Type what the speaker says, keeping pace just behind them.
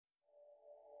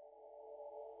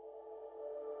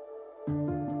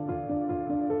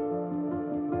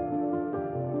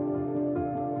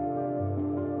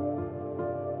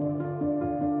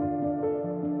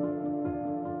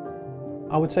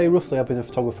would say roughly I've been a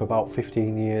photographer for about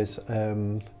 15 years.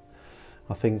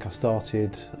 I think I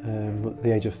started at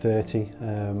the age of 30,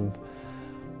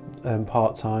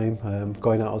 part-time,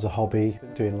 going out as a hobby,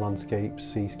 doing landscapes,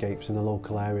 seascapes in the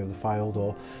local area of the Fylde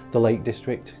or the Lake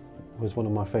District was one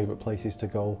of my favourite places to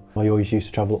go. I always used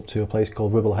to travel up to a place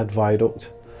called Ribblehead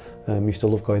Viaduct. Used to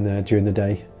love going there during the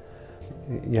day.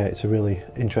 Yeah, it's a really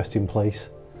interesting place.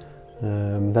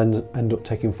 Then ended up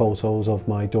taking photos of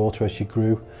my daughter as she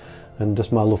grew, and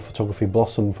just my love for photography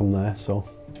blossomed from there. So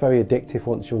it's very addictive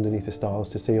once you're underneath the stars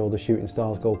to see all the shooting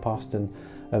stars go past and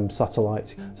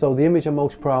satellites. So the image I'm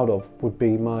most proud of would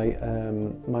be my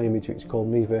image, which is called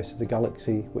Me versus the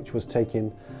Galaxy, which was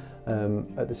taken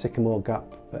at the Sycamore Gap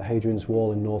at Hadrian's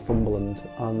Wall in Northumberland.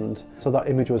 And so that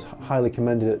image was highly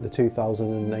commended at the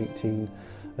 2018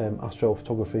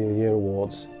 Astrophotography Year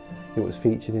Awards. It was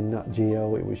featured in Nat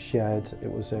Geo, it was shared,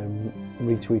 it was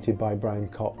retweeted by Brian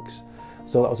Cox.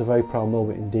 So that was a very proud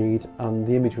moment indeed, and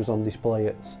the image was on display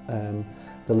at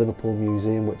the Liverpool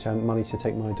Museum, which I managed to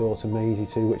take my daughter Maisie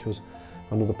to, which was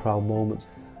another proud moment.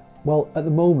 Well, at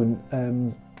the moment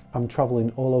I'm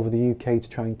travelling all over the UK to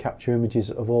try and capture images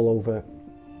of all over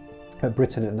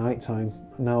Britain at night time.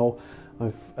 Now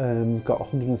I've got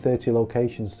 130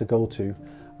 locations to go to,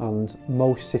 and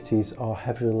most cities are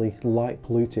heavily light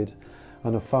polluted,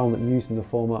 and I've found that using the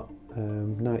Formatt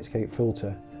nightscape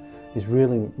filter is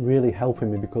really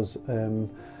helping me, because when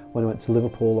I went to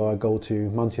Liverpool or I go to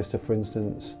Manchester for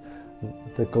instance,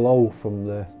 the glow from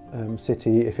the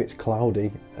city, if it's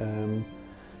cloudy,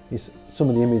 some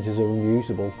of the images are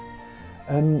unusable.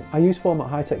 I use Formatt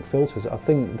Hitech filters. I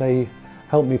think they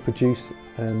help me produce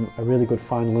a really good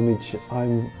final image.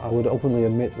 I would openly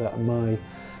admit that my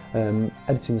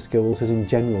editing skills, as in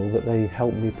general, that they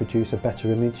help me produce a better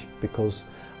image because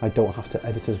I don't have to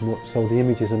edit as much. So the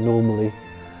images are normally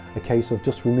a case of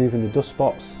just removing the dust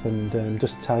spots and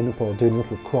just tying up or doing a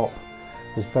little crop.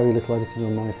 There's very little editing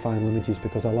on my final images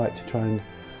because I like to try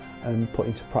and put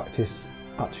into practice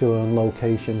actually on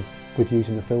location with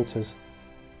using the filters.